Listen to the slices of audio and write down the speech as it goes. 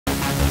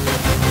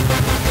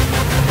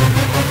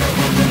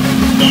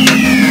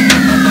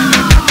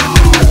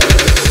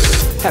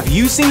Have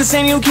you seen the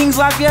San Diego Kings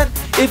live yet?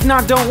 If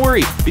not, don't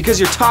worry, because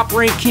your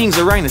top-ranked Kings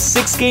are riding a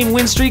 6-game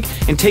win streak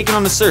and taking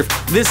on the Surf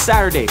this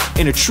Saturday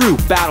in a true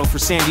battle for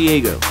San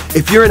Diego.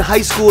 If you're in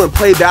high school and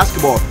play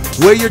basketball,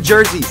 wear your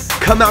jersey,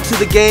 come out to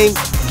the game,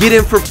 get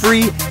in for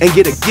free, and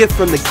get a gift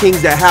from the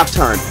Kings at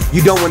halftime.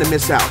 You don't want to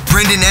miss out.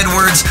 Brendan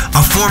Edwards,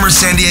 a former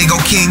San Diego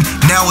King,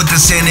 now with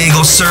the San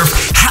Diego Surf,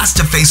 has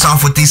to face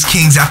off with these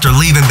Kings after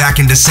leaving back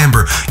in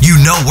December. You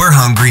know we're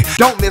hungry.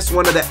 Don't miss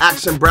one of the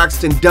Action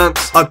Braxton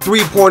dunks, a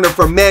three-pointer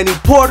from Manny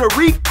Puerto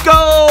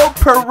Rico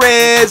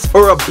Perez,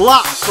 or a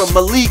block from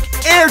Malik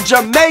Air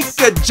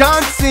Jamaica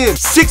Johnson.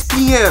 6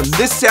 p.m.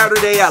 this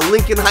Saturday at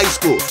Lincoln High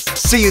School.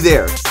 See you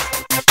there.